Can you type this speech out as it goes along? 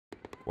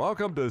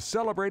Welcome to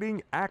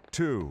Celebrating Act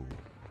Two.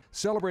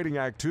 Celebrating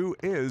Act Two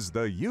is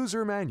the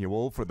user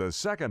manual for the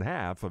second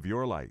half of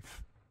your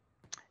life.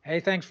 Hey,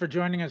 thanks for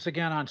joining us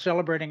again on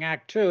Celebrating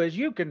Act Two. As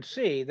you can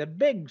see, the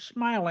big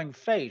smiling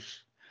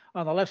face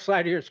on the left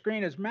side of your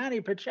screen is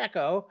Manny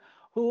Pacheco,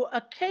 who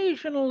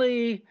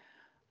occasionally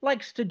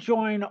likes to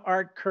join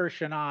Art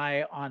Kirsch and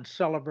I on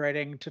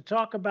Celebrating to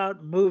talk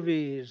about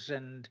movies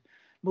and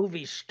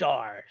movie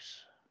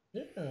stars.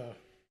 Yeah.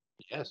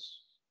 Yes.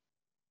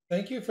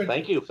 Thank you for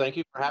Thank you. Thank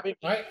you for having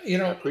me. I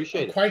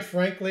appreciate it. Quite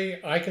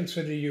frankly, I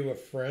consider you a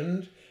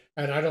friend,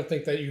 and I don't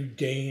think that you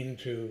deign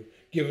to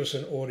give us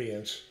an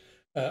audience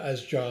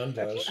as John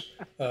does.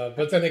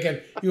 But then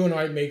again, you and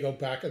I may go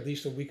back at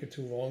least a week or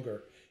two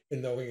longer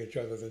in knowing each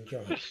other than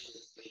John.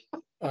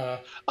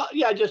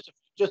 Yeah, just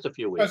a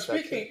few weeks.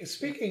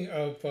 Speaking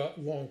of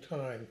long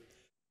time,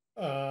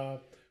 a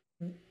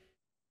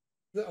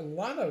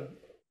lot of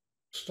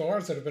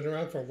stars that have been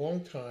around for a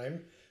long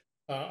time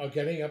are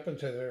getting up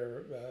into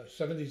their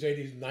 70s,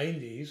 80s,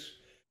 90s,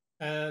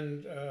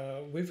 and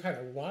we've had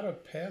a lot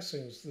of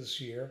passings this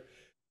year.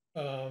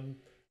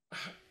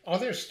 Are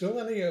there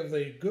still any of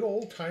the good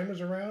old timers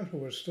around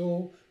who are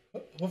still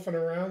hoofing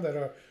around that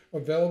are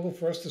available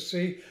for us to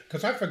see?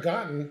 Because I've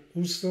forgotten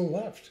who's still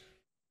left.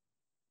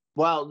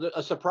 Well,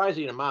 a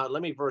surprising amount.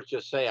 Let me first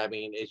just say, I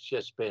mean, it's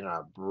just been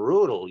a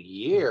brutal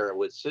year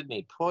with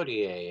Sidney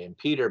Poitier and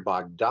Peter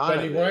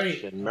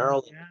Bogdanovich and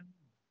Marilyn.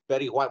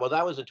 Betty White. Well,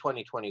 that was in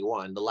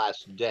 2021, the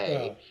last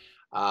day.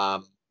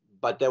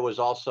 But there was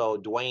also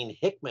Dwayne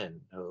Hickman,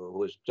 who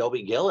was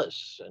Dobie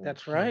Gillis. And,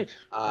 That's right.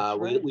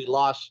 We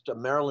lost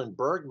Marilyn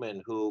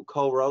Bergman, who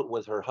co-wrote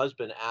with her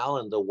husband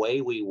Alan "The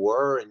Way We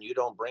Were" and "You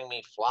Don't Bring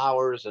Me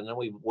Flowers." And then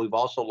we've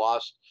also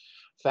lost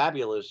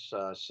fabulous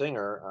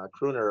singer,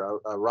 crooner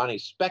Ronnie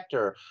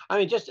Spector. I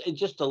mean, just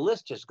the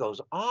list just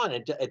goes on.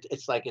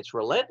 It's like it's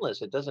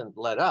relentless. It doesn't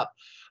let up.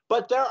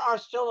 But there are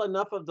still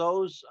enough of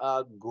those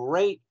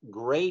great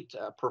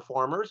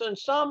performers, and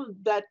some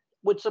that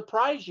would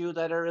surprise you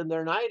that are in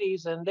their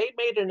 90s, and they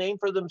made a name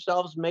for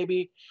themselves.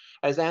 Maybe,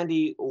 as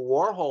Andy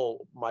Warhol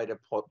might have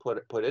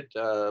put it,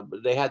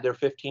 they had their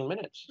 15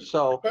 minutes.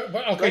 So,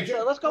 but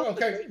okay, let's go.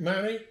 Okay,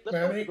 Manny,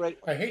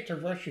 I hate to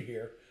rush you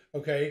here,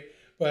 okay,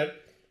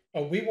 but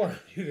we want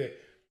you to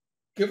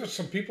give us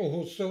some people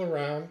who are still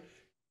around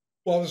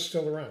while they're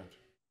still around.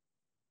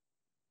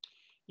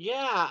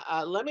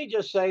 Yeah, let me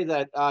just say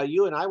that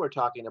you and I were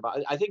talking about,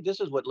 I think this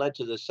is what led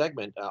to this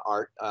segment,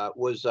 Art,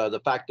 was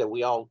the fact that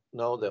we all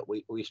know that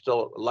we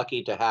still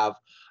lucky to have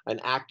an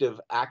active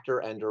actor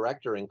and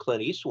director in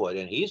Clint Eastwood,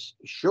 and he's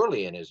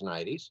surely in his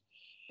 90s.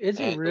 Is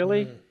he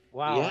really?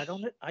 Wow,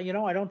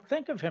 yeah. I don't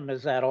think of him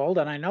as that old,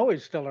 and I know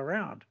he's still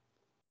around.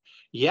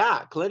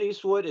 Yeah, Clint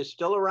Eastwood is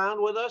still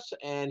around with us,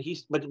 and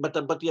but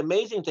the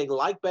amazing thing,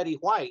 like Betty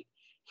White,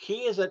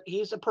 he's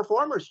a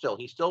performer still.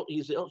 He still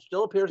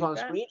appears on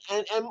screen,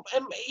 and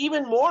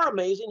even more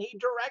amazing, he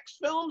directs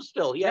films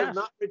still. He has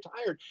not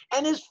retired,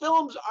 and his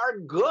films are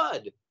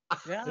good.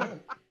 Yeah.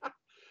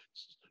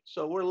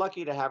 So we're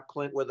lucky to have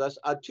Clint with us.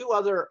 Two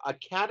other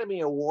Academy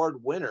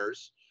Award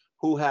winners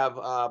who have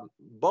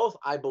both,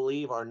 I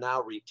believe, are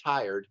now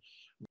retired,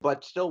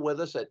 but still with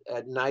us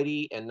at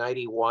 90 and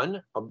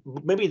 91.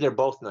 Maybe they're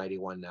both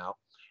 91 now,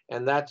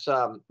 and that's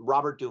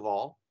Robert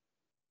Duvall,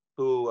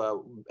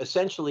 who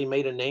essentially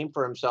made a name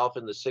for himself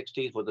in the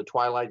 60s with The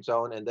Twilight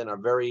Zone, and then a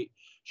very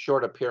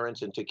short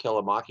appearance in To Kill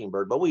a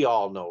Mockingbird. But we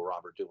all know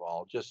Robert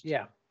Duvall, just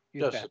a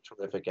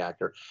terrific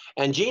actor.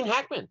 And Gene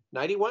Hackman,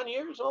 91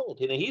 years old.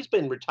 He's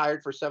been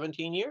retired for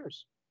 17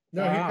 years.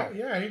 No,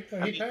 he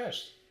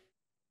passed.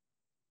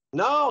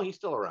 No, he's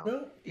still around.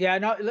 No. Yeah,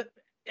 no.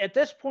 At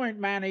this point,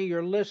 Manny,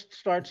 your list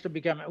starts to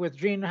become, with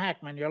Gene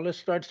Hackman, your list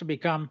starts to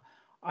become,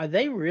 are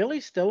they really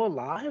still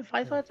alive?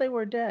 I thought they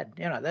were dead.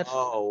 You know, that's.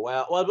 Oh,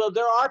 well,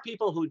 there are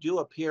people who do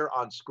appear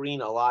on screen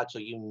a lot, so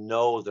you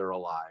know they're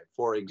alive.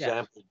 For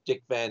example,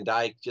 Dick Van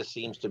Dyke just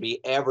seems to be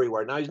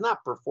everywhere. Now, he's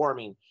not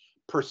performing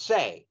per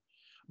se,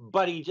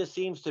 but he just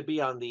seems to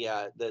be on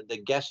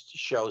the guest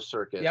show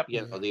circuit,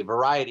 the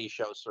variety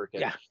show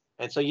circuit. Yeah.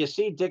 And so you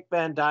see Dick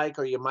Van Dyke,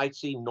 or you might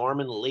see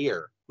Norman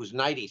Lear, who's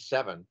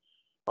 97.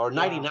 Or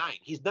 99. Wow.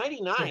 He's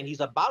 99. Yeah. He's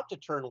about to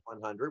turn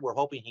 100. We're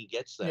hoping he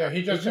gets there. Yeah,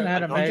 he just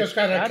got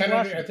a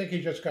Kennedy. I think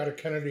he just got a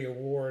Kennedy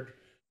Award.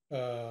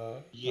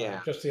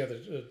 Just the other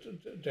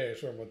day I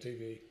saw him on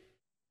TV.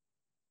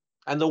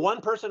 And the one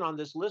person on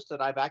this list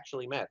that I've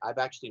actually met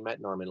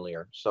Norman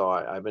Lear. So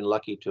I've been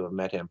lucky to have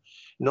met him.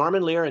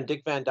 Norman Lear and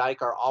Dick Van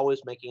Dyke are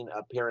always making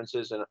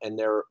appearances, and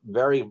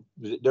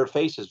their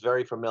face is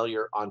very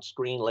familiar on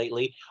screen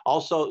lately.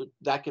 Also,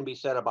 that can be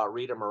said about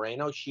Rita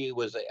Moreno. She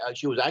was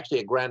actually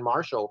a Grand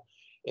Marshal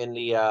in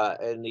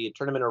the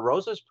Tournament of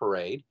Roses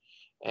parade,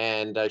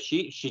 and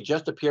she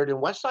just appeared in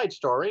West Side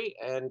Story,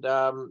 and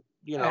And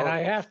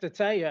I have to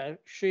tell you,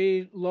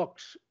 she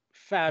looks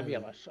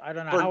fabulous. I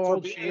don't know how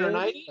old she is. In her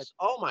 90s?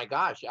 Oh my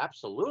gosh,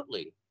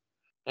 absolutely.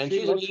 And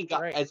she's an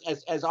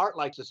EGOT, as Art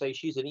likes to say,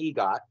 she's an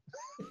EGOT.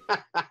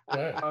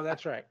 Oh,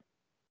 that's right.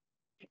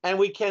 And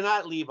we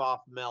cannot leave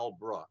off Mel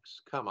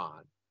Brooks. Come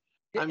on.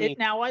 I mean,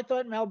 Now I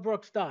thought Mel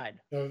Brooks died.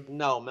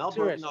 no, Mel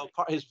Brooks, no,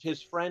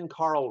 his friend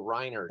Carl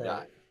Reiner Right.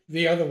 died.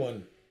 The other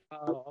one.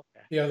 Oh,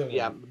 okay. The other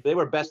Yeah, one. they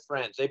were best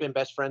friends. They've been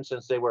best friends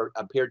since they were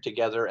appeared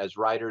together as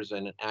writers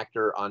and an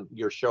actor on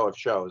Your Show of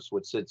Shows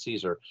with Sid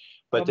Caesar.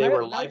 But they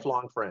were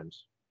lifelong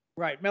friends.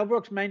 Right. Mel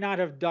Brooks may not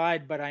have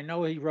died, but I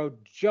know he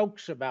wrote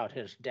jokes about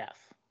his death.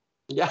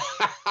 Yeah.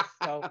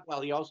 So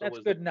well, he also that's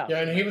was good enough.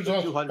 Yeah, and he was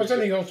also, 200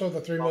 wasn't he also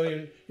the 3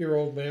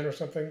 million-year-old man or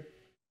something?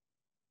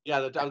 Yeah,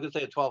 I was going to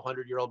say the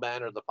 1,200-year-old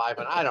man or the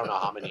 500. I don't know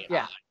how many.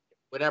 Yeah.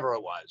 Whatever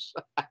it was.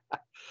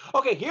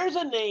 Okay, here's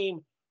a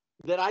name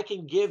that I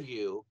can give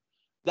you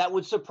that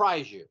would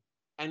surprise you.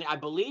 And I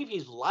believe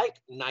he's like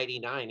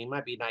 99. He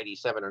might be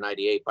 97 or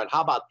 98. But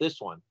how about this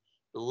one?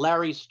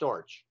 Larry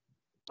Storch.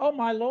 Oh,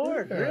 my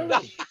Lord. Yeah.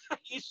 Really?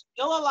 He's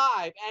still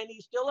alive and he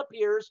still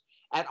appears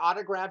at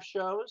autograph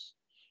shows.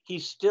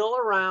 He's still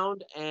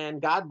around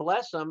and God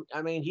bless him.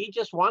 I mean, he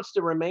just wants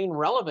to remain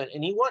relevant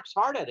and he works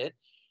hard at it.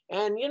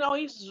 And, you know,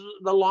 he's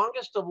the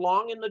longest of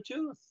long in the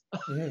tooth.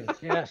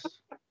 Yes.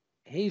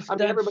 He's done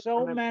so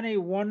remembers. many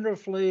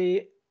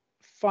wonderfully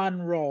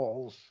fun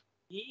roles.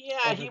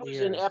 Yeah, he was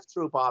in F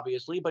Troop,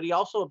 obviously, but he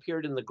also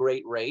appeared in The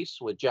Great Race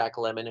with Jack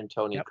Lemmon and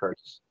Tony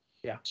Curtis.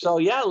 Yeah. So,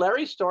 yeah,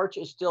 Larry Storch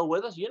is still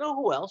with us. You know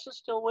who else is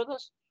still with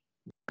us?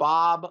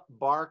 Bob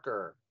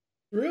Barker.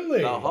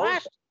 Really? The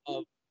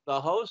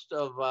host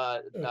of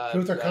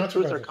Truth or Consequences.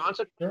 Truth or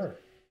Consequences. Sure.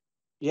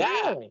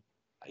 Yeah. Really?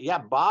 Yeah,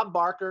 Bob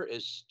Barker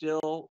is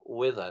still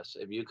with us,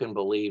 if you can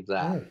believe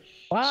that.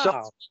 Wow.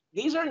 So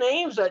these are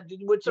names that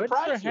would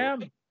surprise Good for you.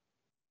 him.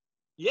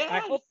 Yeah. I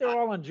hope they're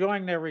all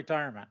enjoying their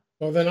retirement.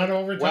 Well, they're not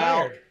all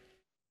retired.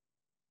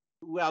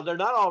 Well, they're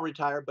not all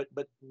retired,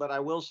 but I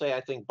will say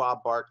I think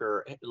Bob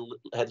Barker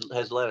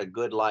has led a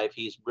good life.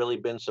 He's really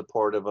been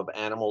supportive of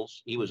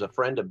animals. He was a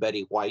friend of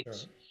Betty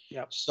White's. Sure.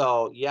 Yep.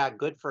 So yeah,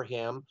 good for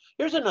him.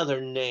 Here's another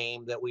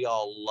name that we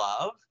all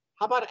love.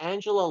 How about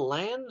Angela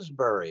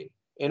Lansbury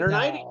in her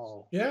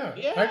 90s? Yeah.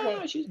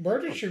 Yeah, she's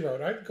Murder, She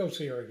Wrote. I'd go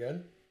see her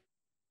again.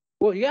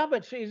 Well, yeah,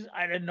 but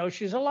I didn't know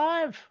she's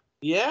alive.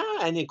 Yeah,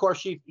 and of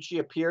course she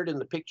appeared in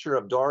the picture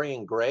of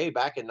Dorian Gray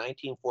back in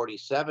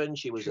 1947.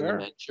 She was in The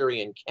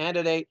Manchurian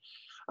Candidate.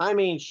 I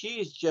mean,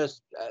 she's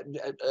just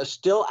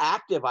still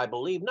active, I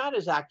believe. Not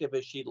as active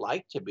as she'd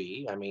like to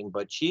be. I mean,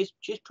 but she's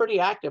pretty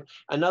active.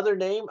 Another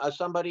name,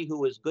 somebody who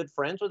was good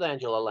friends with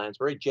Angela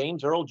Lansbury,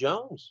 James Earl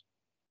Jones.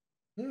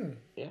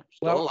 Yeah.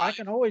 Well, I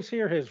can always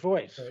hear his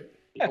voice.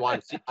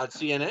 On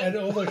CNN. And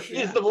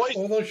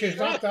although she's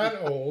not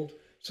that old,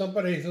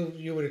 somebody who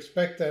you would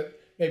expect that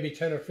maybe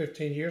 10 or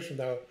 15 years from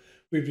now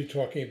we'd be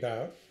talking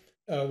about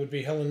would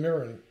be Helen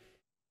Mirren,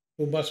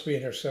 who must be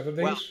in her 70s.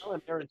 Well,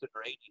 Helen Mirren's in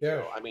her 80s. Yeah.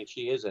 Though. I mean,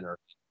 she is in her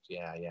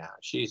 80s. Yeah.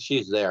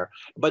 She's there.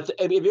 But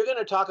if you're going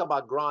to talk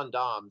about grand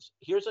dames,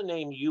 here's a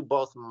name you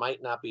both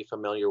might not be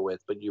familiar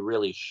with, but you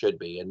really should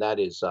be, and that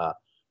is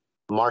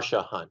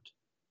Marsha Hunt.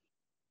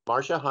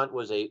 Marsha Hunt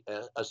was a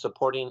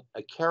supporting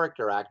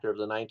character actor of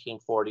the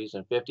 1940s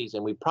and 50s,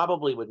 and we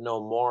probably would know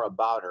more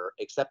about her,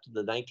 except in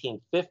the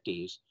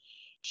 1950s,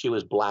 she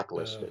was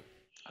blacklisted.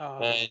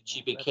 And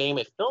she became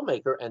a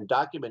filmmaker and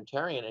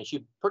documentarian, and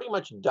she pretty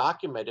much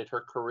documented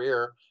her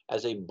career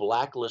as a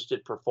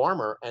blacklisted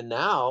performer. And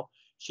now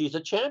she's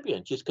a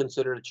champion. She's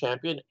considered a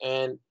champion.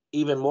 And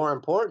even more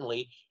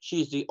importantly,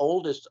 she's the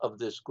oldest of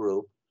this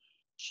group.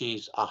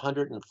 She's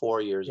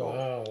 104 years old.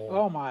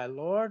 Oh, my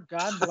Lord.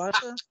 God bless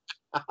her.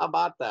 How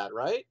about that,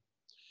 right?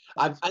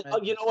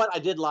 You know what? I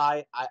did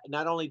lie.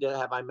 Not only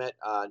have I met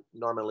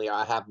Norman Lear,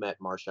 I have met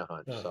Marsha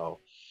Hunt. So,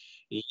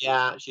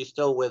 yeah, she's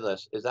still with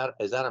us. Is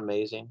that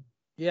amazing?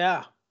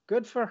 Yeah,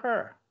 good for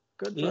her.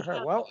 Good for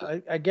her. Well,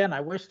 again,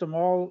 I wish them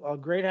all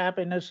great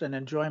happiness and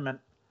enjoyment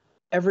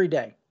every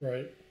day.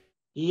 Right.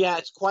 Yeah,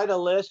 it's quite a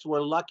list.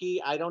 We're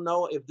lucky. I don't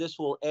know if this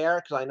will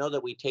air because I know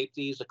that we tape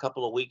these a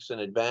couple of weeks in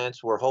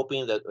advance. We're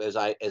hoping that as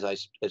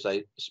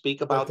I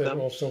speak about them,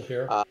 they're all still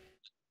here.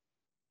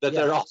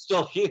 They're all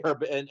still here,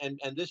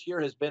 and this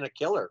year has been a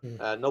killer.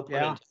 No pun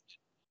intended.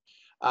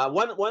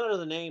 One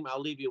other name I'll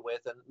leave you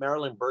with, and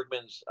Marilyn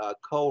Bergman's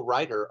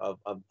co-writer of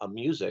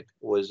music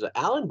was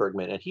Alan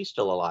Bergman, and he's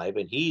still alive,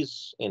 and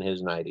he's in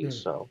his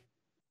 90s. So,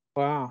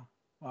 wow,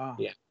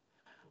 yeah.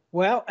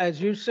 Well, as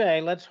you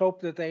say, let's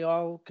hope that they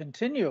all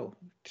continue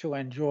to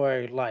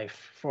enjoy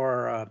life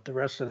for the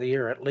rest of the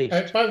year at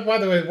least. By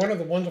the way, one of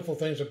the wonderful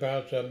things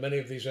about many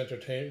of these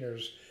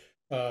entertainers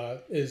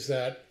is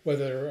that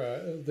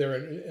whether they're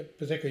in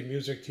particularly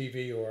music,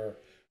 TV, or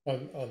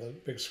on the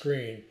big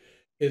screen,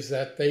 is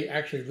that they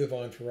actually live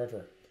on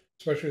forever,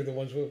 especially the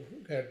ones who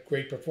had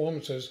great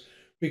performances.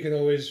 We can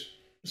always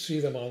see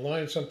them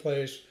online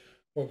someplace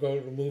or go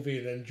to a movie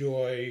and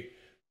enjoy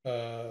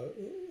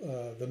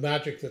the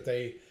magic that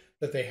they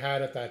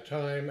had at that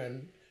time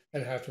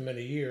and have for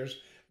many years.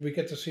 We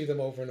get to see them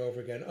over and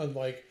over again,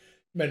 unlike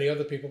many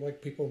other people,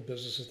 like people in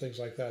business and things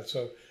like that.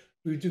 So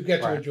we do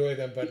get to enjoy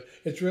them, but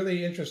it's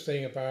really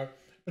interesting about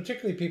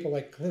particularly people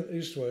like Clint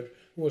Eastwood,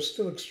 who are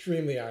still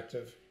extremely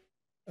active.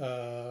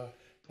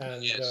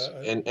 And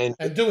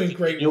doing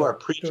great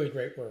work. Doing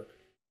great work.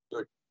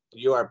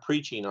 You are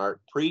preaching,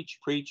 Art. Preach,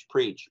 preach,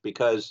 preach,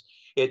 because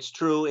it's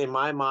true in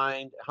my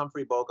mind.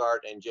 Humphrey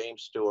Bogart and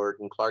James Stewart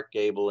and Clark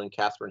Gable and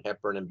Katharine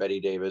Hepburn and Bette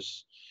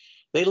Davis,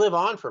 they live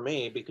on for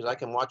me because I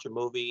can watch a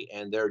movie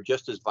and they're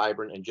just as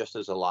vibrant and just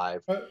as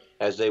alive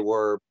as they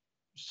were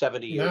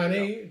 70 years ago.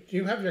 Manny, do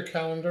you have your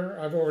calendar?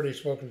 I've already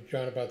spoken to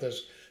John about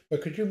this,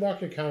 but could you mark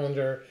your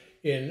calendar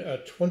in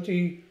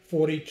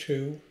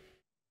 2042?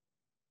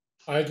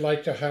 I'd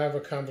like to have a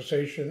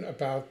conversation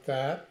about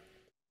that,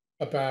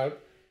 about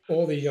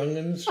all the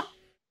youngins,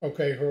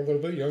 okay, who are a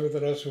little bit younger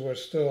than us, who are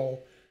still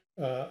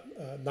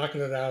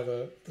knocking it out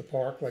of the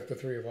park like the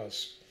three of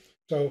us.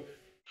 So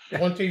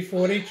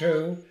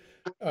 2042,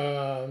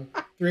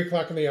 3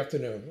 o'clock in the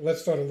afternoon.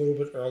 Let's start a little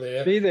bit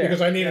earlier. Be there.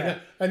 Because I need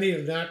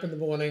a nap in the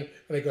morning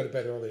and I go to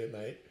bed early at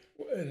night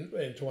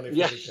in 2042.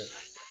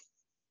 Yes.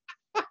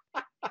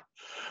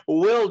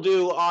 Will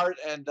do, Art,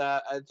 and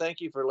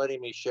thank you for letting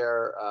me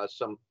share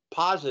some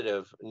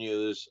positive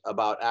news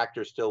about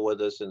actors still with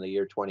us in the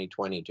year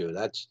 2022.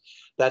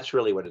 That's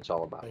really what it's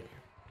all about.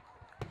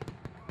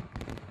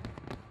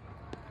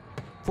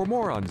 For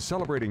more on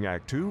Celebrating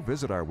Act Two,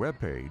 visit our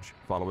webpage,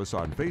 follow us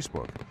on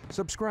Facebook,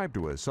 subscribe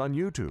to us on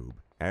YouTube,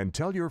 and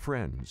tell your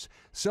friends.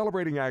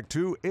 Celebrating Act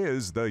Two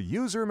is the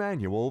user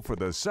manual for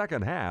the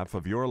second half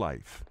of your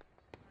life.